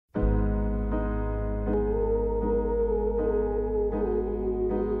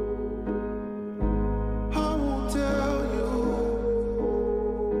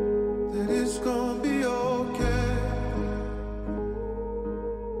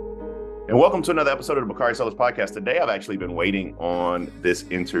And welcome to another episode of the Bakari Sellers Podcast. Today, I've actually been waiting on this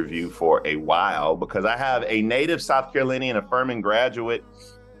interview for a while because I have a native South Carolinian, a Furman graduate,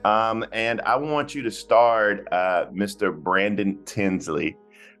 and I want you to start, Mr. Brandon Tensley,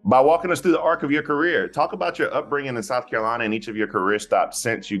 by walking us through the arc of your career. Talk about your upbringing in South Carolina and each of your career stops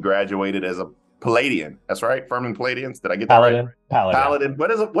since you graduated as a Palladian. That's right, Furman Palladians. Did I get that right? Paladin.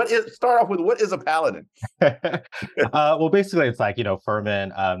 Start off with, what is a Paladin? Well, basically, it's like, Furman,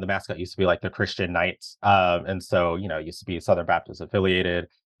 the mascot used to be like the Christian Knights. And so, it used to be Southern Baptist affiliated.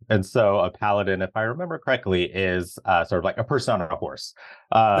 And so a Paladin, if I remember correctly, is sort of like a person on a horse,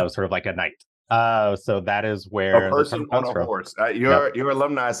 sort of like a knight. So that is where a person on a horse. Your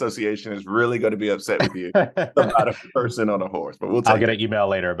alumni association is really going to be upset with you about a person on a horse. But I'll get an email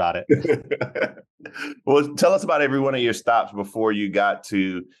later about it. Well, tell us about every one of your stops before you got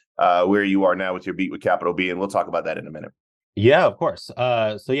to where you are now with your beat with capital B, and we'll talk about that in a minute. Yeah, of course.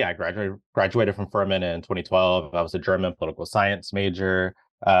 I graduated from Furman in 2012. I was a German political science major.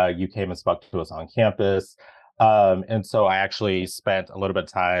 You came and spoke to us on campus. And so I actually spent a little bit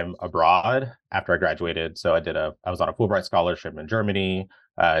of time abroad after I graduated. So I was on a Fulbright scholarship in Germany,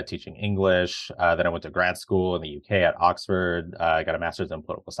 teaching English. Then I went to grad school in the UK at Oxford. I got a master's in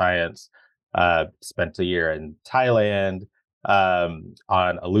political science. Spent a year in Thailand on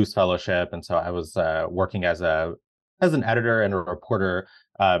a loose fellowship. And so I was working as an editor and a reporter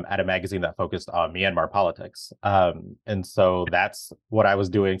at a magazine that focused on Myanmar politics. And so that's what I was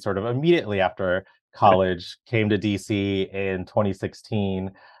doing sort of immediately after college, came to DC in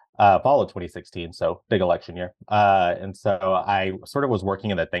 2016, fall of 2016, so big election year. And so I sort of was working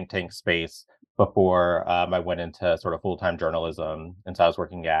in the think tank space before I went into sort of full-time journalism. And so I was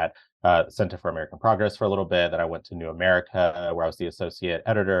working at Center for American Progress for a little bit. Then I went to New America, where I was the associate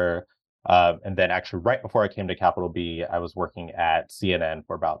editor. And then actually right before I came to Capital B, I was working at CNN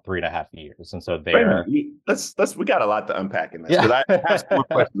for about 3.5 years. And so there, we got a lot to unpack in this. Yeah. I asked more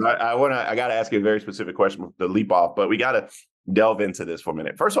questions. I got to ask you a very specific question to leap off, but we got to delve into this for a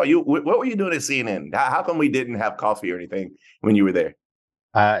minute. First of all, what were you doing at CNN? How come we didn't have coffee or anything when you were there?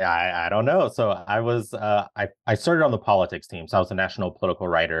 I don't know. So I started on the politics team. So I was a national political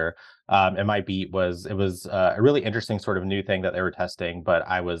writer. And my beat was a really interesting sort of new thing that they were testing. But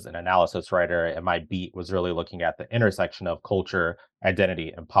I was an analysis writer, and my beat was really looking at the intersection of culture,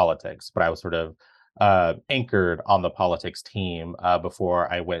 identity, and politics. But I was sort of anchored on the politics team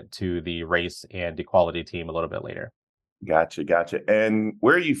before I went to the race and equality team a little bit later. Gotcha. And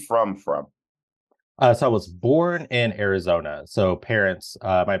where are you from? So I was born in Arizona. So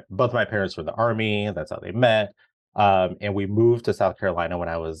both my parents were in the Army. That's how they met. And we moved to South Carolina when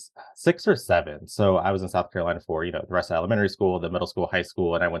I was 6 or 7. So I was in South Carolina for, the rest of elementary school, the middle school, high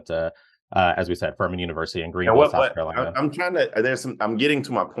school. And I went to, as we said, Furman University in Greenville, South Carolina. I'm getting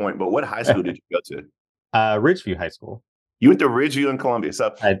to my point, but what high school did you go to? Ridgeview High School. You went to Ridgeview in Columbia.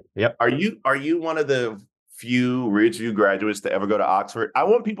 So yep. Are you one of the few Ridgeview graduates to ever go to Oxford? I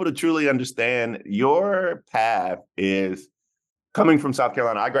want people to truly understand your path is coming from South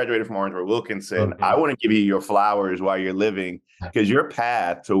Carolina. I graduated from Orangeburg Wilkinson. Okay. I want to give you your flowers while you're living, because your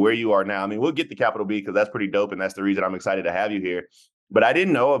path to where you are now, I mean, we'll get to Capital B because that's pretty dope. And that's the reason I'm excited to have you here. But I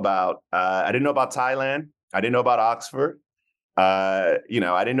didn't know about Thailand. I didn't know about Oxford. I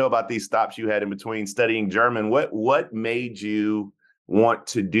didn't know about these stops you had in between studying German. What made you want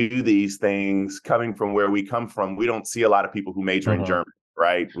to do these things coming from where we come from? We don't see a lot of people who major in German,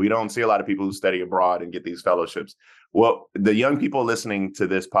 right? We don't see a lot of people who study abroad and get these fellowships. Well, the young people listening to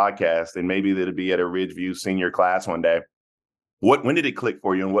this podcast, and maybe that'll be at a Ridgeview senior class one day, when did it click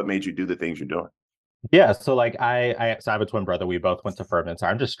for you, and what made you do the things you're doing? Yeah, so like I have a twin brother. We both went to Furman, so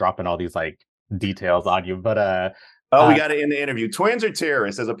I'm just dropping all these like details on you, but we got to end the interview. Twins are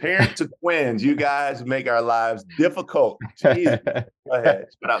terrorists. As a parent to twins, you guys make our lives difficult. Jeez. Go ahead.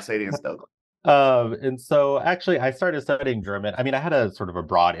 Shout out Sadie and Stokely. And so actually I started studying German. I mean, I had a sort of a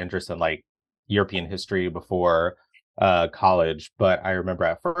broad interest in like European history before college, but I remember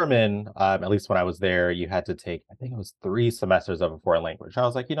at Furman, at least when I was there, you had to take, I think it was 3 semesters of a foreign language. I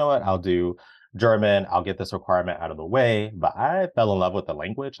was like, you know what, I'll do German, I'll get this requirement out of the way. But I fell in love with the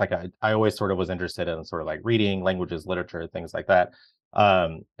language. Like I always sort of was interested in sort of like reading languages, literature, things like that.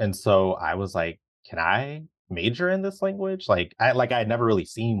 And so I was like, can I major in this language? I had never really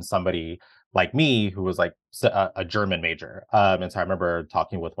seen somebody like me who was like a German major. And so I remember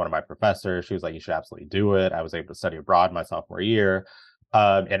talking with one of my professors. She was like, you should absolutely do it. I was able to study abroad my sophomore year.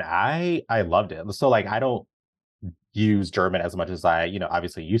 And I loved it. So like, I don't use German as much as I,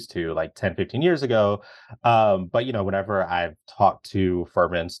 obviously used to like 10, 15 years ago. But, whenever I've talked to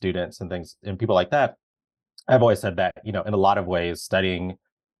Furman students and things and people like that, I've always said that, in a lot of ways, studying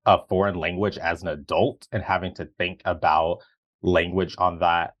a foreign language as an adult and having to think about language on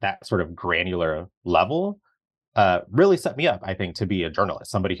that sort of granular level really set me up, I think, to be a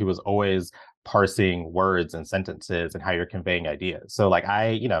journalist, somebody who was always parsing words and sentences and how you're conveying ideas. So like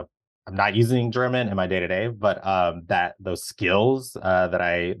I'm not using German in my day to day, but that those skills that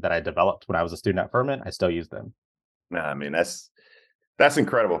I developed when I was a student at Furman, I still use them. Nah, I mean, that's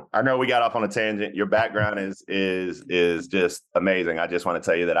incredible. I know we got off on a tangent. Your background is just amazing. I just want to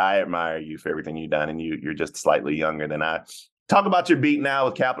tell you that I admire you for everything you've done, and you're just slightly younger than I. Talk about your beat now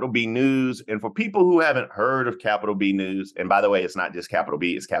with Capital B News. And for people who haven't heard of Capital B News, and by the way, it's not just Capital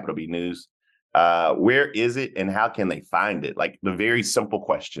B, it's Capital B News. Where is it and how can they find it? Like the very simple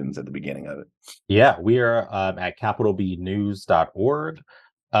questions at the beginning of it. Yeah, we are at capitalbnews.org.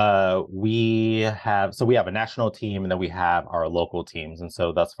 We have a national team and then we have our local teams. And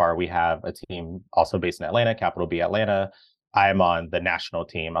so thus far we have a team also based in Atlanta, Capital B Atlanta. I'm on the national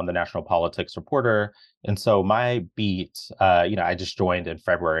team. I'm the national politics reporter. And so my beat, I just joined in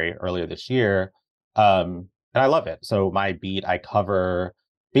February earlier this year. And I love it. So my beat, I cover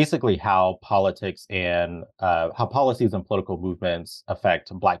basically how politics and how policies and political movements affect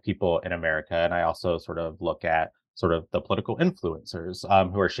Black people in America. And I also sort of look at sort of the political influencers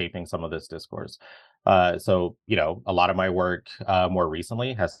who are shaping some of this discourse. A lot of my work more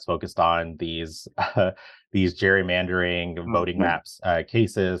recently has focused on these gerrymandering voting Mhm. maps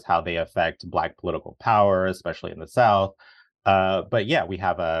cases, how they affect Black political power, especially in the South. But yeah, we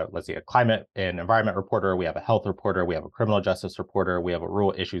have a climate and environment reporter, we have a health reporter, we have a criminal justice reporter, we have a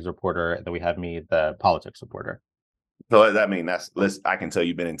rural issues reporter, and then we have me, the politics reporter. So I mean, I can tell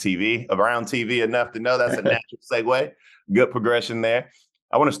you've been in TV, around TV enough to know that's a natural segue. Good progression there.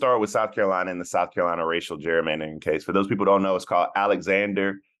 I want to start with South Carolina and the South Carolina racial gerrymandering case. For those people who don't know, it's called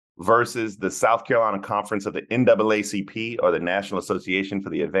Alexander versus the South Carolina Conference of the NAACP, or the National Association for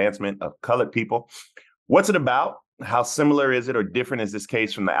the Advancement of Colored People. What's it about? How similar is it or different is this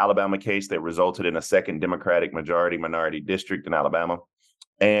case from the Alabama case that resulted in a second Democratic majority minority district in Alabama?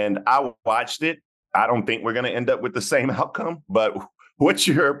 And I watched it. I don't think we're going to end up with the same outcome, but what's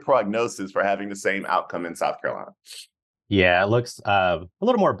your prognosis for having the same outcome in South Carolina? Yeah, it looks a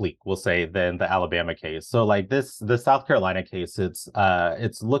little more bleak, we'll say, than the Alabama case. So like the South Carolina case, it's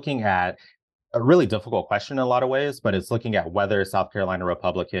looking at a really difficult question in a lot of ways, but it's looking at whether South Carolina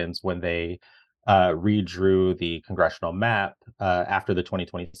Republicans, when they redrew the congressional map after the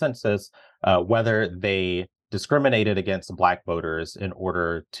 2020 census, whether they discriminated against Black voters in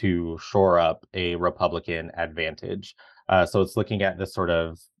order to shore up a Republican advantage. So it's looking at this sort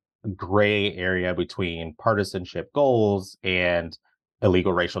of gray area between partisanship goals and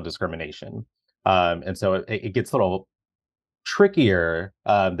illegal racial discrimination. And so it gets a little trickier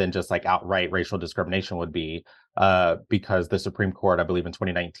than just like outright racial discrimination would be, because the Supreme Court, I believe in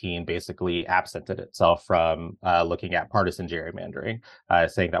 2019, basically absented itself from looking at partisan gerrymandering,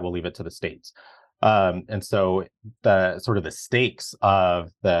 saying that we'll leave it to the states. And so the sort of the stakes of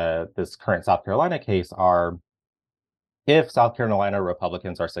this current South Carolina case are, if South Carolina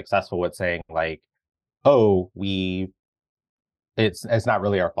Republicans are successful with saying like, oh, it's not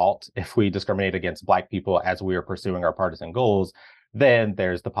really our fault if we discriminate against Black people as we are pursuing our partisan goals, then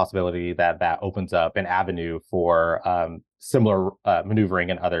there's the possibility that that opens up an avenue for similar maneuvering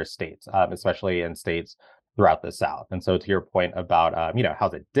in other states, especially in states throughout the South. And so, to your point about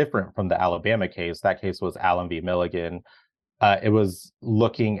how's it different from the Alabama case? That case was Allen v. Milligan. It was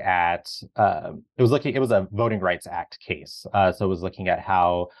looking at it was a Voting Rights Act case. So it was looking at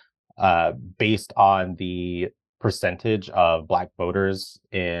how, based on the percentage of Black voters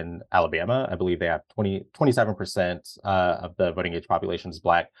in Alabama, I believe they have 27% of the voting age population is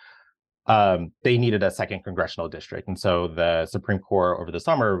Black. They needed a second congressional district, and so the Supreme Court over the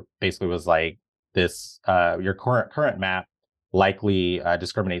summer basically was like, this your current map likely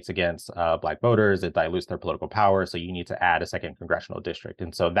discriminates against Black voters. It dilutes their political power, so you need to add a second congressional district.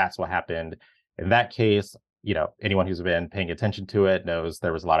 And so that's what happened in that case. Anyone who's been paying attention to it knows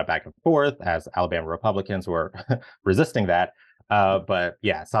there was a lot of back and forth as Alabama Republicans were resisting that. But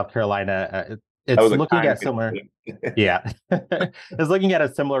yeah, South Carolina, That it's was a looking kind at similar. Yeah, it's looking at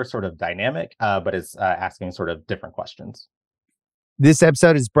a similar sort of dynamic, but it's asking sort of different questions. This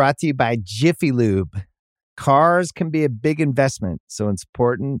episode is brought to you by Jiffy Lube. Cars can be a big investment, so it's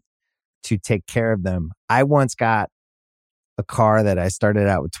important to take care of them. I once got a car that I started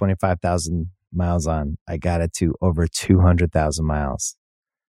out with 25,000 miles on. I got it to over 200,000 miles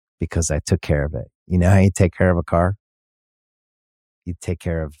because I took care of it. You know how you take care of a car? You take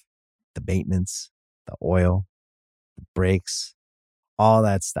care of the maintenance, the oil, the brakes, all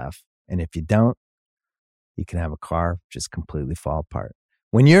that stuff. And if you don't, you can have a car just completely fall apart.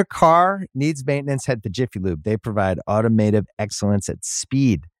 When your car needs maintenance, head to Jiffy Lube. They provide automotive excellence at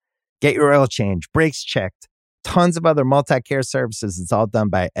speed. Get your oil change, brakes checked, tons of other multi-care services. It's all done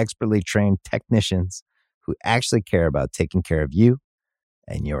by expertly trained technicians who actually care about taking care of you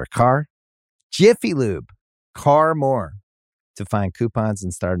and your car. Jiffy Lube, car more. To find coupons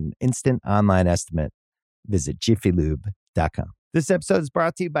and start an instant online estimate, visit jiffylube.com. This episode is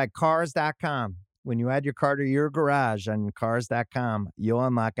brought to you by Cars.com. When you add your car to your garage on Cars.com, you'll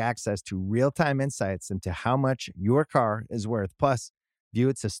unlock access to real-time insights into how much your car is worth. Plus, view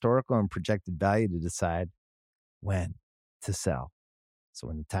its historical and projected value to decide when to sell. So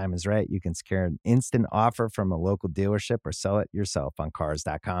when the time is right, you can secure an instant offer from a local dealership or sell it yourself on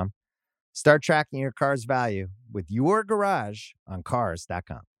Cars.com. Start tracking your car's value with your garage on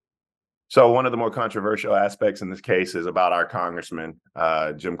Cars.com. So one of the more controversial aspects in this case is about our congressman,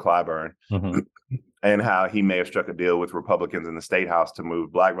 Jim Clyburn, and how he may have struck a deal with Republicans in the state house to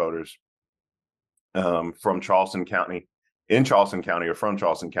move Black voters from Charleston County, from Charleston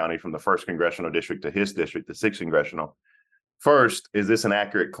County, from the 1st Congressional District to his district, the 6th Congressional. First, is this an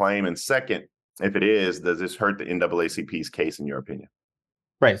accurate claim? And second, if it is, does this hurt the NAACP's case in your opinion?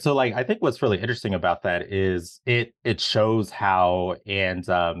 Right. So I think what's really interesting about that is it shows how, and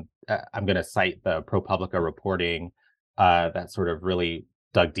I'm going to cite the ProPublica reporting that sort of really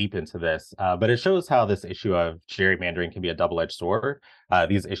dug deep into this, but it shows how this issue of gerrymandering can be a double-edged sword,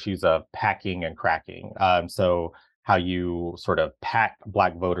 these issues of packing and cracking. So how you sort of pack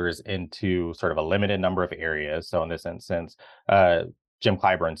Black voters into sort of a limited number of areas. So in this instance, Jim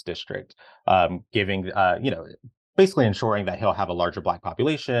Clyburn's district, giving, basically ensuring that he'll have a larger Black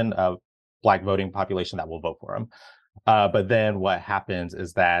population, a Black voting population that will vote for him. But then what happens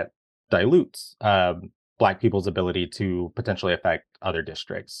is that dilutes Black people's ability to potentially affect other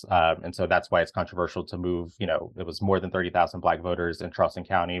districts. And so that's why it's controversial to move, it was more than 30,000 Black voters in Charleston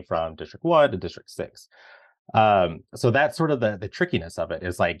County from District 1 to District 6. So that's sort of the trickiness of it,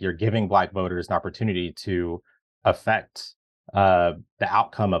 is like you're giving Black voters an opportunity to affect the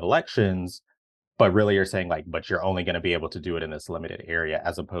outcome of elections, but really you're saying but you're only going to be able to do it in this limited area,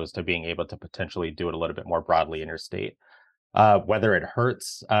 as opposed to being able to potentially do it a little bit more broadly in your state. Whether it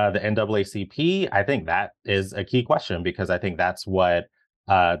hurts the NAACP, I think that is a key question, because I think that's what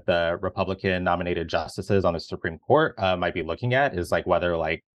the Republican nominated justices on the Supreme Court might be looking at, is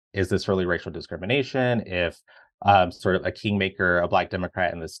whether is this really racial discrimination if sort of a kingmaker, a Black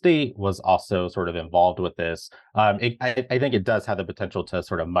Democrat in the state, was also sort of involved with this. I think it does have the potential to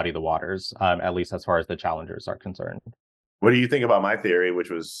sort of muddy the waters, at least as far as the challengers are concerned. What do you think about my theory, which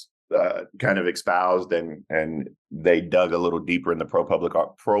was kind of espoused and they dug a little deeper in the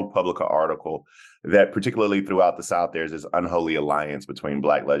ProPublica article, that particularly throughout the South, there's this unholy alliance between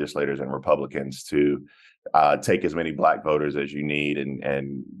Black legislators and Republicans to take as many Black voters as you need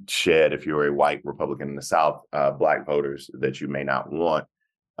and shed, if you're a white Republican in the South, Black voters that you may not want.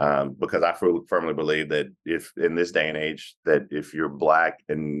 Because I firmly believe that if in this day and age, that if you're Black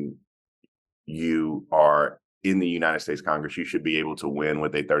and you are in the United States Congress, you should be able to win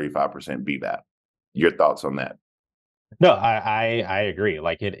with a 35% BVAP. Your thoughts on that? No, I agree.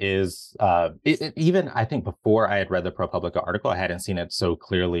 It is, even I think before I had read the ProPublica article, I hadn't seen it so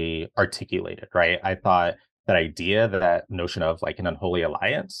clearly articulated, right? I thought that idea, that notion of an unholy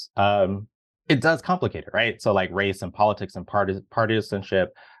alliance, it does complicate it, right? So race and politics and partisanship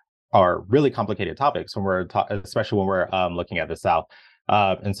are really complicated topics when we're especially when we're looking at the South.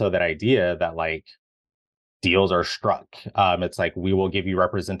 And so that idea that deals are struck. It's we will give you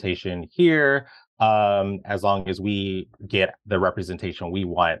representation here as long as we get the representation we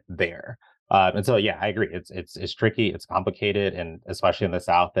want there. And so, yeah, I agree. It's tricky. It's complicated. And especially in the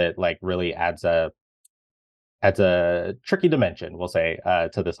South, it really adds a tricky dimension, we'll say,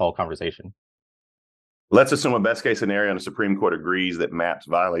 to this whole conversation. Let's assume a best case scenario and the Supreme Court agrees that maps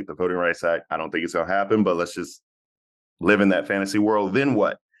violate the Voting Rights Act. I don't think it's going to happen, but let's just live in that fantasy world. Then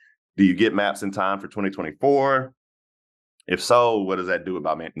what? Do you get maps in time for 2024? If so, what does that do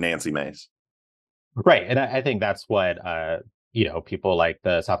about Nancy Mace? Right. And I think that's what, people like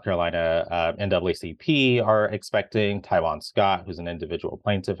the South Carolina NAACP are expecting. Taiwan Scott, who's an individual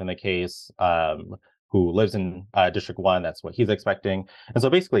plaintiff in the case, who lives in District 1, that's what he's expecting. And so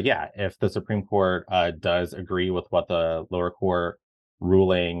basically, yeah, if the Supreme Court does agree with what the lower court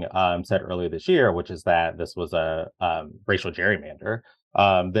ruling said earlier this year, which is that this was a racial gerrymander,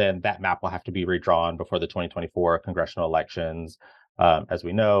 then that map will have to be redrawn before the 2024 congressional elections. As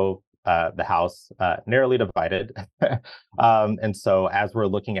we know, the House narrowly divided. And so as we're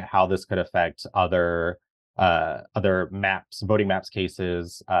looking at how this could affect other voting maps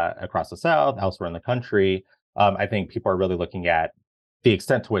cases across the South, elsewhere in the country, I think people are really looking at the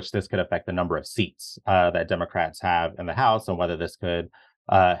extent to which this could affect the number of seats that Democrats have in the House, and whether this could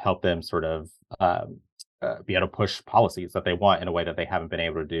help them sort of be able to push policies that they want in a way that they haven't been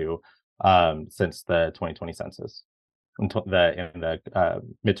able to do since the 2020 census, in the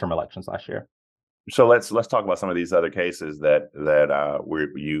midterm elections last year. So let's talk about some of these other cases that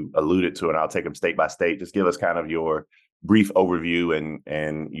you alluded to, and I'll take them state by state. Just give us kind of your brief overview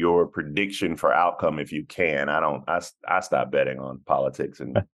and your prediction for outcome if you can. I stopped betting on politics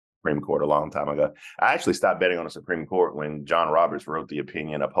and Supreme Court a long time ago. I actually stopped betting on the Supreme Court when John Roberts wrote the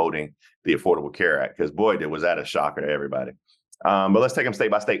opinion upholding the Affordable Care Act, because boy, was that a shocker to everybody. But let's take them state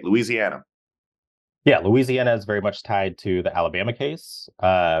by state. Louisiana. Yeah, Louisiana is very much tied to the Alabama case.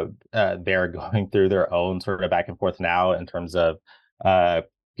 They're going through their own sort of back and forth now in terms of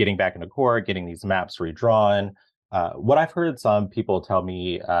getting back into court, getting these maps redrawn. What I've heard some people tell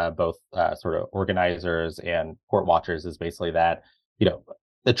me, both sort of organizers and court watchers, is basically that,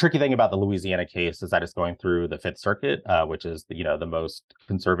 the tricky thing about the Louisiana case is that it's going through the Fifth Circuit, which is the most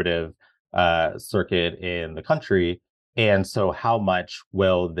conservative circuit in the country. And so how much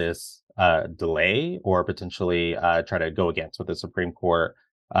will this delay or potentially try to go against what the Supreme Court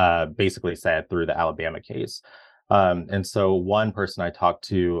basically said through the Alabama case? And so one person I talked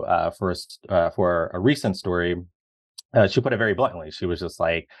to for a recent story, she put it very bluntly. She was just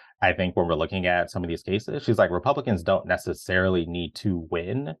like, I think when we're looking at some of these cases, she's like, Republicans don't necessarily need to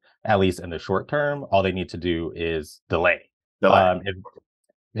win, at least in the short term. All they need to do is delay.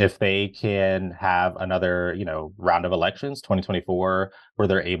 If they can have another, round of elections, 2024, where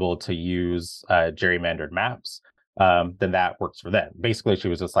they're able to use gerrymandered maps, then that works for them. Basically, she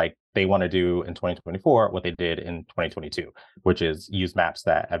was just like, they want to do in 2024 what they did in 2022, which is use maps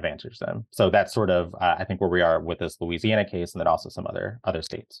that advantage them. So that's sort of, I think, where we are with this Louisiana case, and then also some other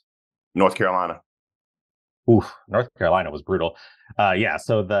states. North Carolina. Oof, North Carolina was brutal.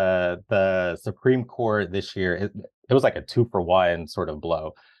 So the Supreme Court this year, it was like a 2-for-1 sort of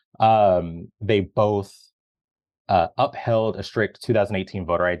blow. They both upheld a strict 2018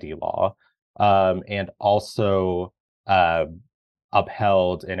 voter ID law, and also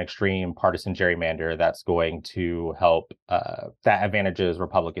upheld an extreme partisan gerrymander that's going to help that advantages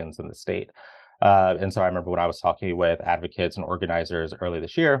Republicans in the state. And so I remember when I was talking with advocates and organizers early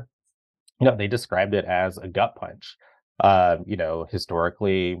this year, they described it as a gut punch.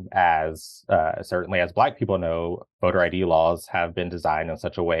 Historically, as certainly as Black people know, voter ID laws have been designed in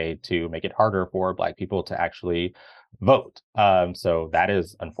such a way to make it harder for Black people to actually vote. So that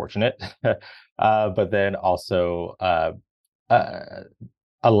is unfortunate. But then also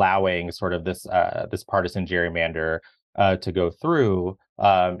allowing sort of this partisan gerrymander to go through.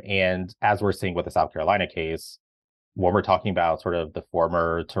 And as we're seeing with the South Carolina case, when we're talking about sort of the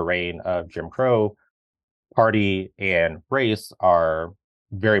former terrain of Jim Crow, party and race are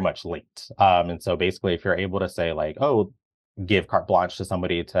very much linked. And so basically, if you're able to say like, give carte blanche to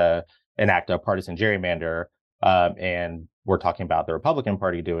somebody to enact a partisan gerrymander, and we're talking about the Republican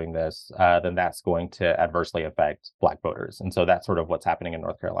Party doing this, then that's going to adversely affect Black voters. And so that's sort of what's happening in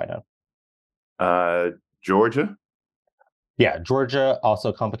North Carolina. Georgia? Yeah, Georgia,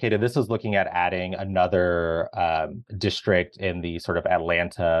 also complicated. This is looking at adding another district in the sort of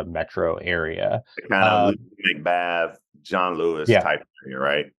Atlanta metro area. Kind of McBath, John Lewis type area,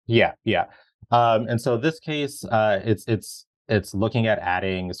 right? Yeah. And so this case, it's looking at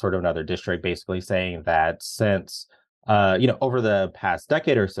adding sort of another district, basically saying that since over the past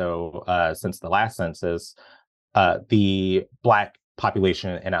decade or so, since the last census, the Black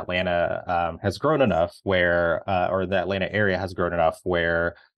population in Atlanta has grown enough where, or the Atlanta area has grown enough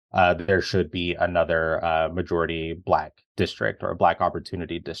where there should be another majority Black district or a Black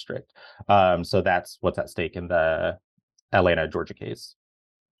opportunity district. So that's what's at stake in the Atlanta, Georgia case.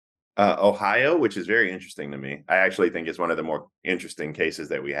 Ohio, which is very interesting to me. I actually think it's one of the more interesting cases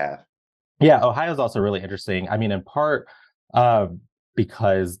that we have. Yeah, Ohio is also really interesting. I mean, in part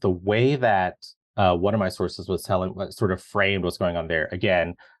because the way that one of my sources was telling, sort of framed what's going on there.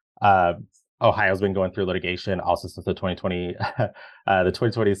 Again, Ohio's been going through litigation also since the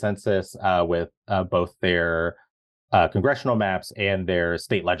 2020 census with both their congressional maps and their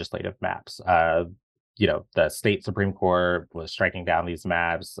state legislative maps. The state Supreme Court was striking down these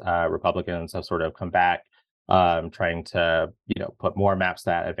maps. Republicans have sort of come back, trying to put more maps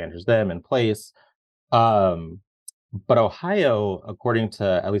that advantage them in place. But Ohio, according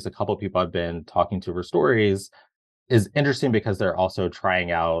to at least a couple of people I've been talking to for stories, is interesting because they're also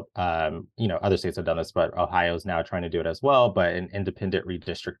trying out, other states have done this, but Ohio is now trying to do it as well, but an independent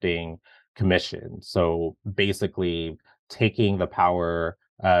redistricting commission. So basically taking the power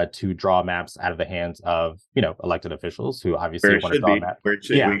to draw maps out of the hands of, elected officials who obviously Where it want to should draw a be, map. where it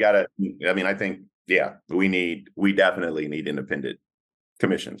should, Yeah. we gotta. I mean, I think, we definitely need independent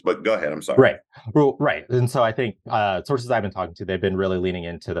commissions. But go ahead. I'm sorry. Right. Well, right. And so I think sources I've been talking to, they've been really leaning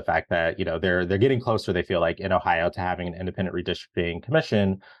into the fact that, they're getting closer, they feel like, in Ohio, to having an independent redistricting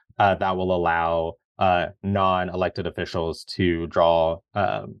commission that will allow non-elected officials to draw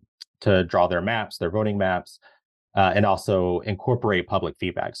their maps, their voting maps, and also incorporate public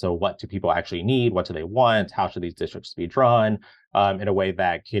feedback. So what do people actually need? What do they want? How should these districts be drawn in a way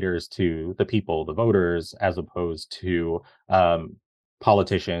that caters to the people, the voters, as opposed to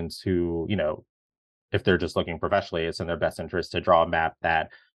politicians who, if they're just looking professionally, it's in their best interest to draw a map that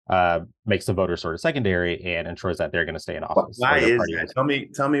makes the voter sort of secondary and ensures that they're going to stay in office. Why is that?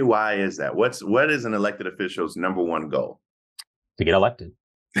 Tell me why is that? What is an elected official's number one goal? To get elected.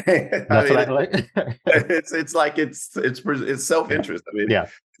 It's like it's self-interest. I mean, yeah.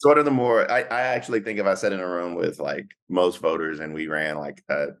 It's one of the more. I actually think if I sat in a room with like most voters and we ran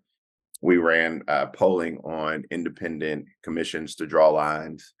polling on independent commissions to draw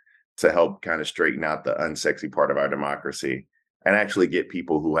lines to help kind of straighten out the unsexy part of our democracy and actually get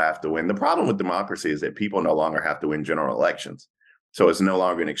people who have to win. The problem with democracy is that people no longer have to win general elections. So it's no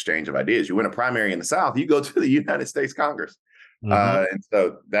longer an exchange of ideas. You win a primary in the South, you go to the United States Congress. And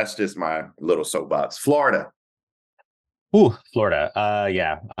so that's just my little soapbox. Florida. Florida.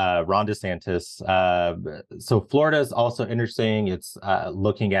 Ron DeSantis. So Florida is also interesting. It's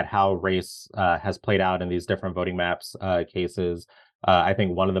looking at how race has played out in these different voting maps cases. I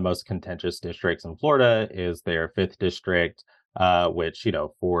think one of the most contentious districts in Florida is their 5th district, which,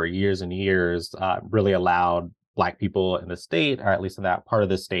 for years and years really allowed Black people in the state, or at least in that part of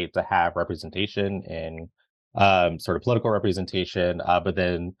the state, to have representation in sort of political representation. But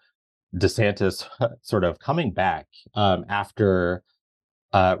then DeSantis sort of coming back after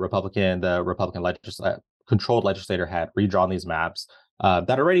the Republican controlled legislator had redrawn these maps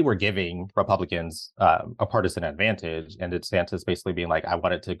that already were giving Republicans a partisan advantage, and DeSantis basically being like, I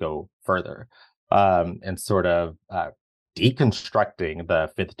want it to go further, and sort of deconstructing the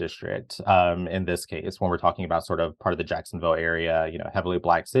 5th district in this case, when we're talking about sort of part of the Jacksonville area, heavily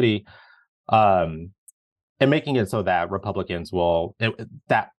Black city. And making it so that Republicans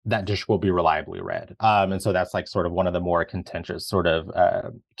that district will be reliably red. And so that's like sort of one of the more contentious sort of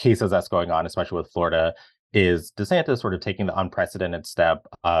cases that's going on, especially with Florida, is DeSantis sort of taking the unprecedented step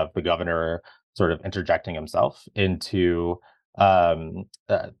of the governor sort of interjecting himself into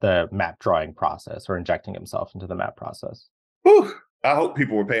the map drawing process, or injecting himself into the map process. Whew. I hope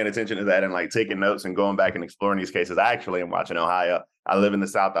people were paying attention to that and like taking notes and going back and exploring these cases. I actually am watching Ohio. I live in the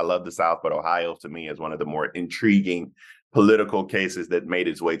South. I love the South, but Ohio to me is one of the more intriguing political cases that made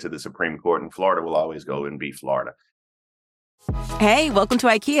its way to the Supreme Court, and Florida will always go and be Florida. Hey, welcome to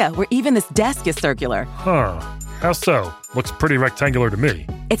IKEA, where even this desk is circular. Huh. How so? Looks pretty rectangular to me.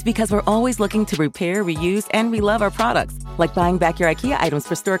 It's because we're always looking to repair, reuse, and relove our products, like buying back your IKEA items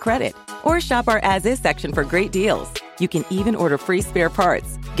for store credit. Or shop our as-is section for great deals. You can even order free spare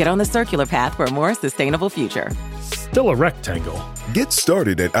parts. Get on the circular path for a more sustainable future. Still a rectangle. Get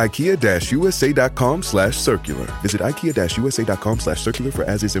started at IKEA-USA.com/circular. Visit IKEA-USA.com/circular for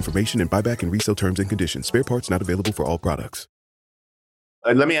as-is information and buyback and resale terms and conditions. Spare parts not available for all products.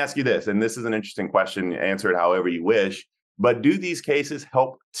 Let me ask you this, and this is an interesting question. Answer it however you wish. But do these cases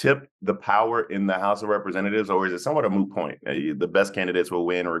help tip the power in the House of Representatives, or is it somewhat a moot point? The best candidates will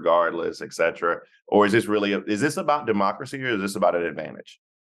win regardless, et cetera. Or is this about democracy, or is this about an advantage?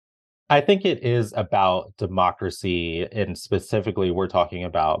 I think it is about democracy, and specifically, we're talking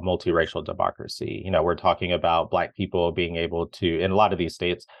about multiracial democracy. We're talking about Black people being able to, in a lot of these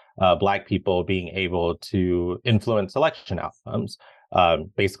states, Black people being able to influence election outcomes.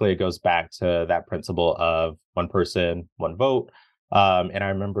 Basically, it goes back to that principle of one person, one vote. And I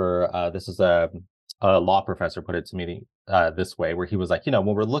remember this is a law professor put it to me this way, where he was like, when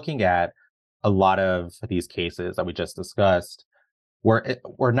we're looking at a lot of these cases that we just discussed,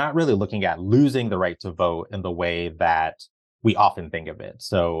 we're not really looking at losing the right to vote in the way that we often think of it.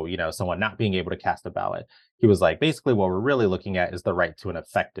 So, someone not being able to cast a ballot. He was like, basically, what we're really looking at is the right to an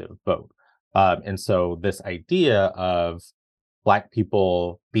effective vote. And so this idea of Black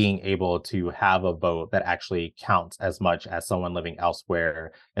people being able to have a vote that actually counts as much as someone living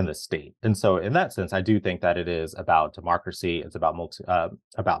elsewhere in the state. And so in that sense, I do think that it is about democracy. It's about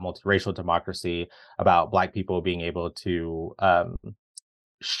multiracial democracy, about Black people being able to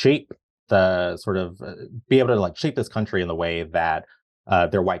shape the sort of be able to like shape this country in the way that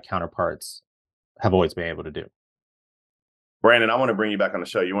their white counterparts have always been able to do. Brandon, I want to bring you back on the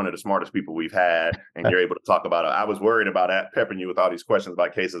show. You're one of the smartest people we've had, and you're able to talk about it. I was worried about peppering you with all these questions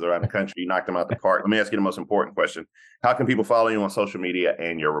about cases around the country. You knocked them out the park. Let me ask you the most important question. How can people follow you on social media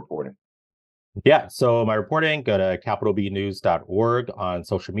and your reporting? Yeah, so my reporting, go to capitalbnews.org. On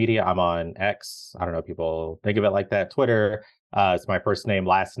social media, I'm on X. I don't know if people think of it like that. Twitter, it's my first name,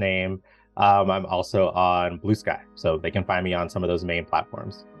 last name. I'm also on Blue Sky, so they can find me on some of those main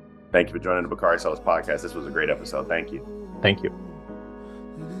platforms. Thank you for joining the Bakari Sellers podcast. This was a great episode. Thank you. Thank you.